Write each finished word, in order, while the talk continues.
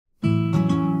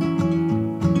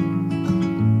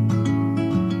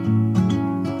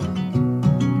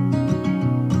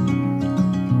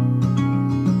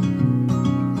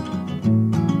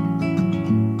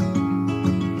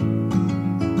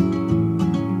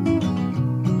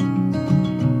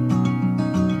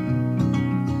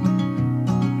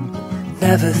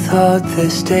Never thought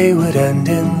this day would end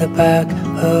in the back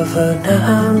of an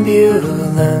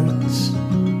ambulance.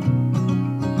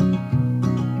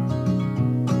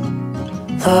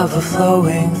 Lava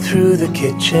flowing through the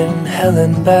kitchen, hell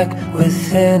and back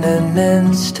within an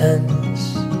instant.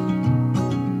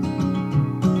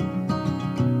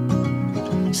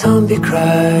 Zombie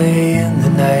cry in the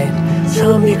night,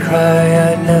 zombie cry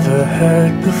I never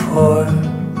heard before.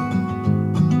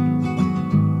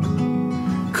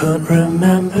 Couldn't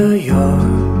remember your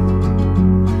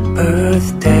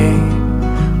birthday,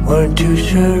 weren't too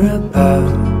sure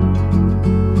about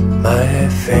my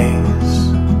face.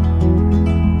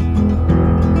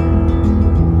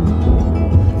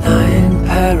 9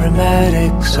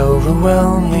 paramedics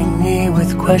overwhelming me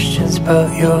with questions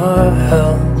about your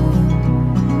health.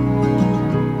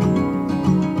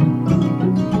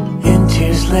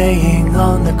 Laying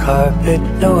on the carpet,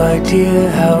 no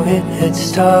idea how it had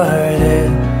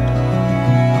started.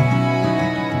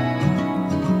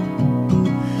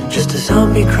 Just a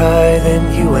zombie cry, then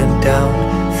you went down.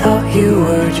 Thought you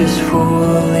were just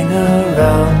fooling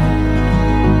around.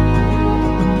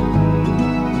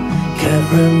 Can't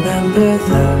remember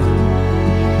the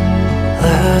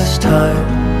last time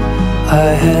I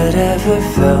had ever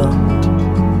felt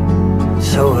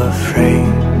so afraid.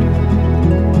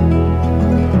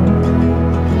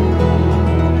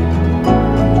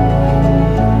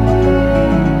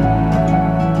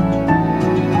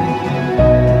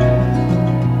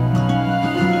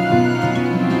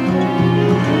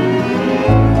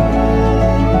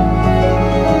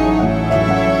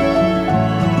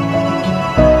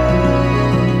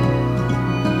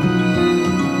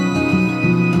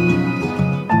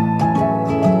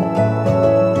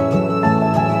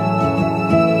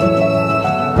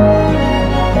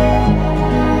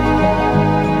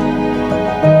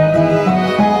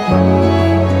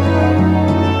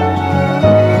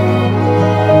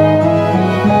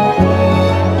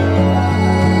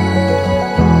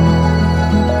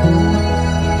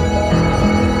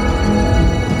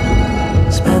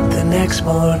 Next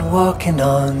morn walking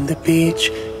on the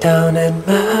beach down in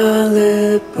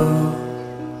Malibu.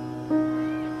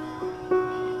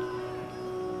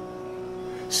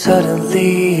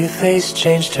 Suddenly your face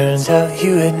changed, turns out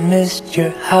you had missed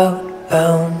your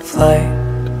outbound flight.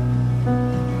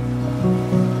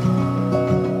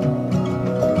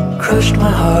 Crushed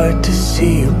my heart to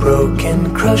see you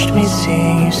broken, crushed me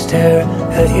seeing you stare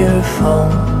at your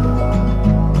phone.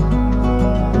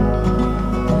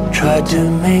 Tried to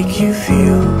make you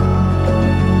feel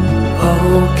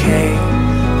okay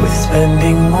with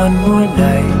spending one more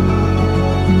night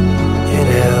in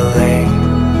LA.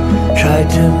 Tried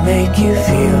to make you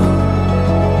feel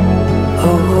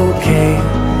okay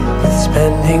with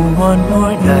spending one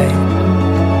more night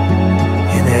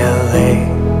in LA.